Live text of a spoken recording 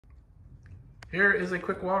Here is a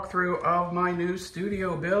quick walkthrough of my new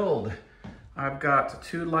studio build. I've got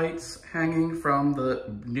two lights hanging from the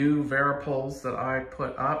new Varipoles that I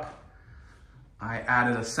put up. I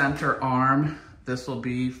added a center arm. This will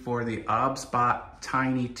be for the OBSBOT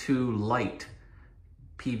Tiny 2 Lite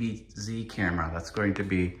PVZ camera that's going to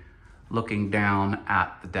be looking down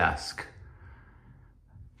at the desk.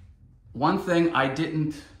 One thing I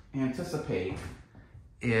didn't anticipate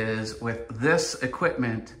is with this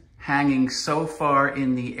equipment hanging so far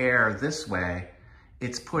in the air this way,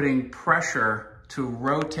 it's putting pressure to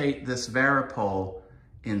rotate this Varipole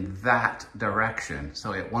in that direction.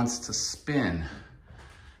 So it wants to spin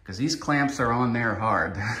because these clamps are on there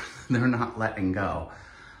hard. They're not letting go.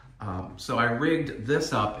 So I rigged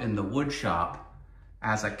this up in the wood shop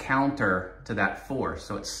as a counter to that force.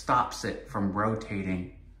 So it stops it from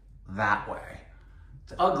rotating that way.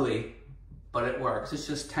 It's ugly, but it works. It's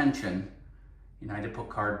just tension. You know, I did put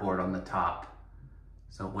cardboard on the top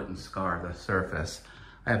so it wouldn't scar the surface.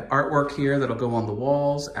 I have artwork here that'll go on the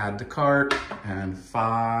walls, add to cart, and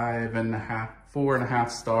 4.5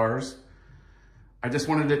 stars. I just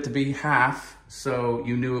wanted it to be half so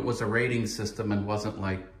you knew it was a rating system and wasn't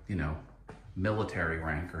like, you know, military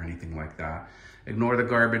rank or anything like that. Ignore the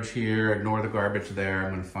garbage here, ignore the garbage there. I'm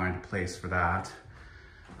gonna find a place for that.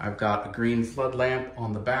 I've got a green flood lamp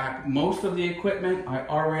on the back. Most of the equipment I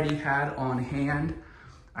already had on hand.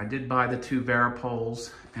 I did buy the two Varipoles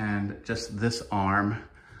and just this arm,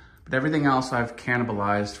 but everything else I've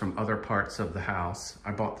cannibalized from other parts of the house.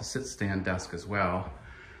 I bought the sit stand desk as well.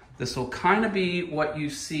 This will kind of be what you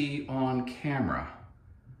see on camera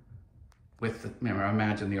with the, remember,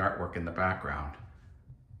 imagine the artwork in the background.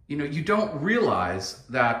 You know, you don't realize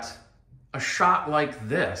that a shot like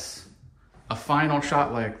this, a final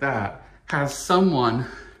shot like that, has someone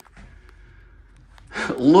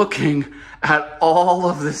looking at all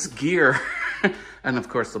of this gear. And of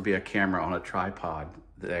course there'll be a camera on a tripod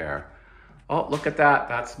there. Oh, look at that.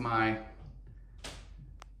 That's my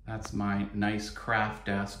nice craft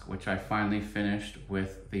desk, which I finally finished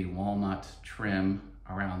with the walnut trim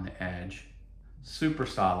around the edge. Super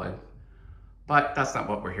solid, but that's not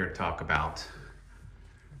what we're here to talk about.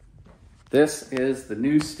 This is the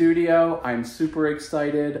new studio. I'm super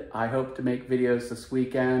excited. I hope to make videos this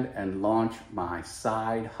weekend and launch my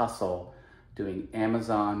side hustle doing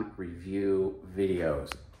Amazon review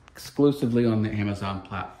videos exclusively on the Amazon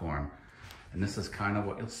platform. And this is kind of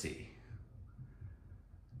what you'll see.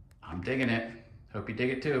 I'm digging it. Hope you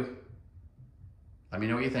dig it too. Let me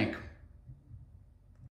know what you think.